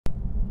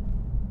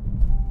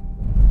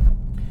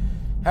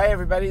Hi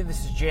everybody,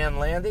 this is Jan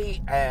Landy,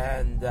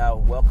 and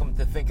welcome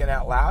to Thinking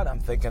Out Loud.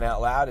 I'm thinking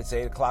out loud. It's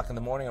 8 o'clock in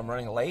the morning. I'm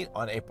running late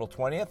on April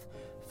 20th.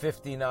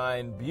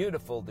 59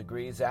 beautiful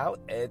degrees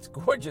out. It's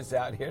gorgeous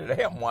out here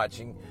today. I'm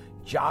watching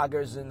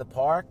joggers in the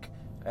park.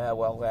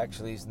 Well,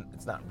 actually,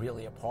 it's not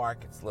really a park.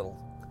 It's a little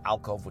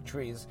alcove with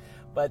trees.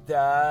 But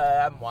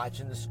I'm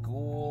watching the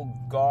school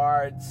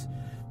guards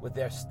with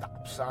their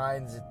stop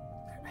signs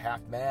at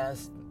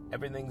half-mast.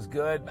 Everything's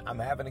good. I'm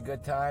having a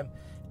good time.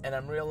 And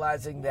I'm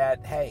realizing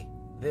that, hey,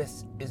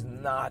 this is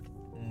not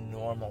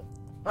normal.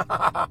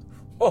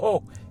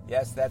 Oh,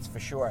 yes, that's for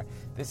sure.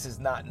 This is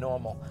not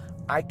normal.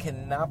 I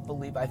cannot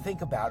believe, I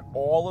think about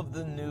all of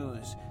the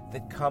news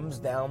that comes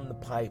down the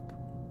pipe.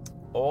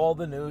 All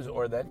the news,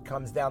 or that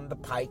comes down the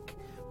pike,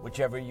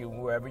 wherever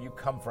you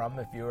come from.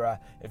 If you're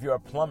a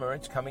plumber,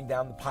 it's coming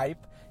down the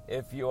pipe.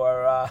 If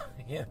you're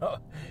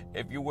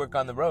if you work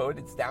on the road,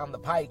 it's down the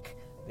pike,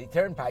 the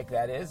turnpike,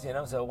 that is.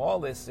 So all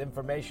this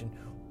information,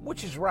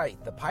 which is right,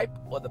 the pipe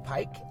or the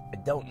pike, I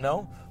don't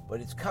know,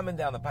 but it's coming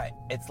down the pipe.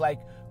 It's like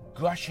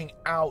gushing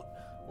out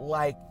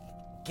like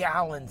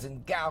gallons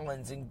and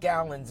gallons and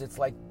gallons. It's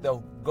like the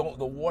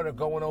water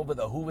going over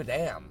the Hoover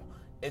Dam.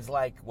 It's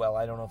like, well,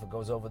 I don't know if it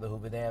goes over the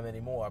Hoover Dam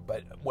anymore,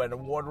 but when the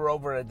water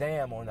over a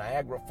dam or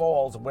Niagara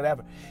Falls or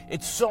whatever,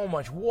 it's so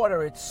much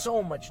water, it's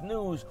so much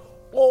news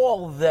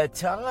all the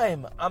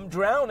time. I'm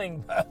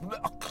drowning.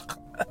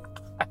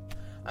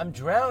 I'm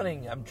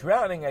drowning,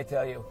 I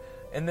tell you.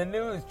 In the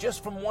news,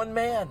 just from one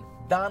man,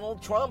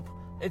 Donald Trump.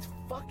 It's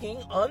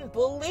fucking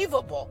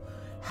unbelievable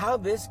how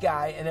this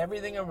guy and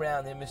everything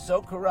around him is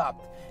so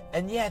corrupt.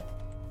 And yet,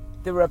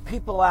 there are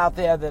people out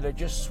there that are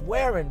just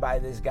swearing by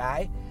this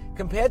guy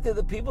compared to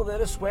the people that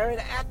are swearing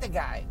at the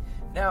guy.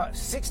 Now,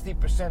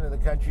 60% of the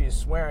country is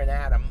swearing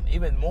at him,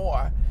 even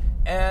more.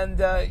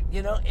 And, I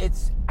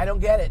don't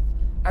get it.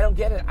 I don't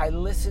get it.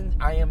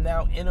 I am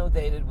now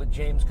inundated with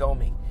James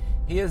Comey.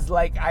 He is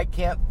like, I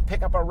can't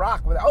pick up a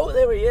rock without, oh,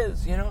 there he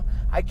is,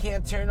 I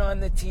can't turn on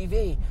the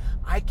TV.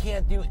 I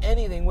can't do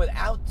anything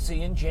without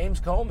seeing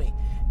James Comey.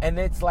 And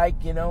it's like,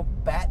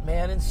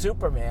 Batman and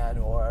Superman,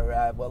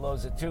 or,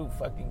 those are two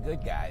fucking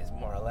good guys,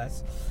 more or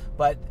less.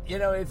 But,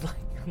 it's like,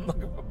 I'm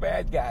looking for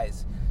bad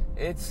guys.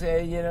 It's,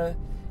 I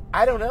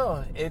don't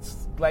know.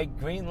 It's like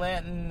Green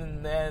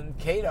Lantern and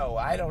Kato.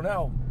 I don't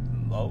know.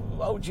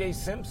 O.J.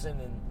 Simpson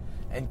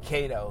and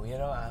Kato,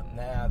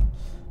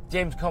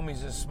 James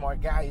Comey's a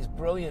smart guy. He's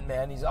brilliant,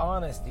 man. He's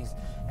honest.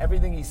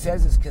 Everything he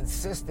says is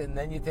consistent. And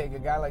then you take a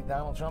guy like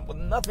Donald Trump, well,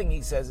 nothing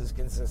he says is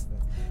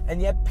consistent. And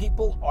yet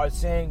people are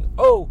saying,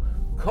 oh,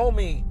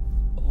 Comey,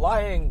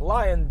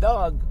 lying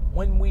dog,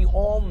 when we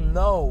all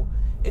know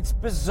it's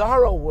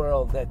Bizarro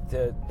World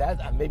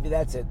maybe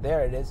that's it.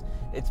 There it is.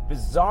 It's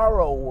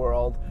Bizarro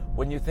World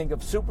when you think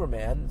of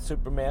Superman.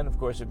 Superman, of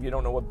course, if you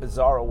don't know what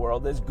Bizarro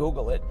World is,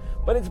 Google it.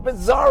 But it's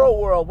Bizarro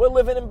World. We're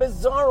living in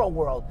Bizarro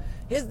World.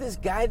 Here's this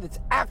guy that's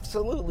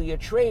absolutely a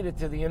traitor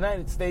to the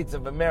United States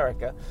of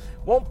America,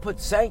 won't put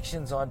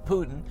sanctions on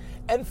Putin,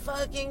 and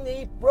fucking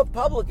the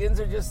Republicans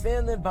are just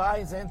standing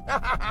by saying, ha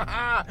ha ha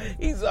ha,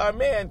 he's our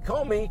man.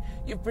 Comey,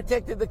 you've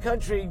protected the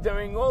country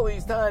during all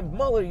these times.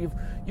 Mueller,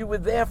 you were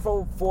there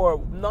for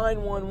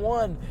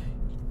 9/11.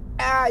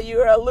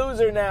 You're a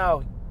loser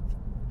now.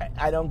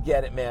 I don't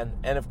get it, man.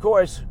 And of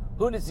course,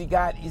 who does he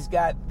got? He's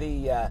got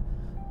the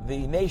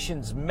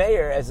nation's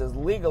mayor as his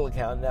legal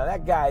account. Now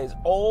that guy is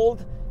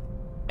old,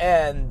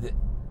 and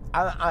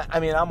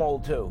I'm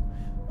old too.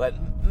 But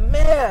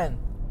man,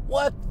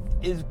 what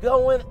is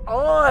going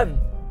on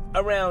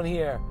around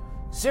here?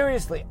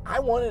 Seriously, I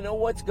want to know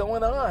what's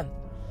going on.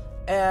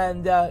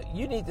 And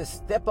you need to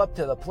step up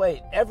to the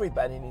plate.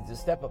 Everybody needs to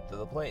step up to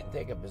the plate and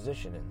take a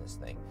position in this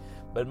thing.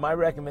 But my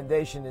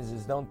recommendation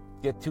is don't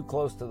get too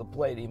close to the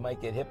plate. He might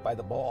get hit by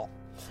the ball.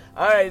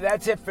 All right,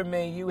 that's it for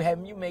me. You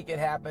make it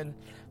happen.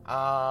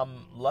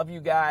 Love you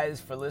guys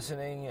for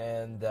listening,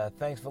 and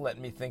thanks for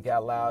letting me think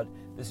out loud.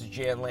 This is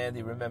Jan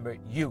Landy. Remember,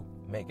 you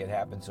make it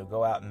happen, so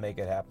go out and make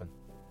it happen.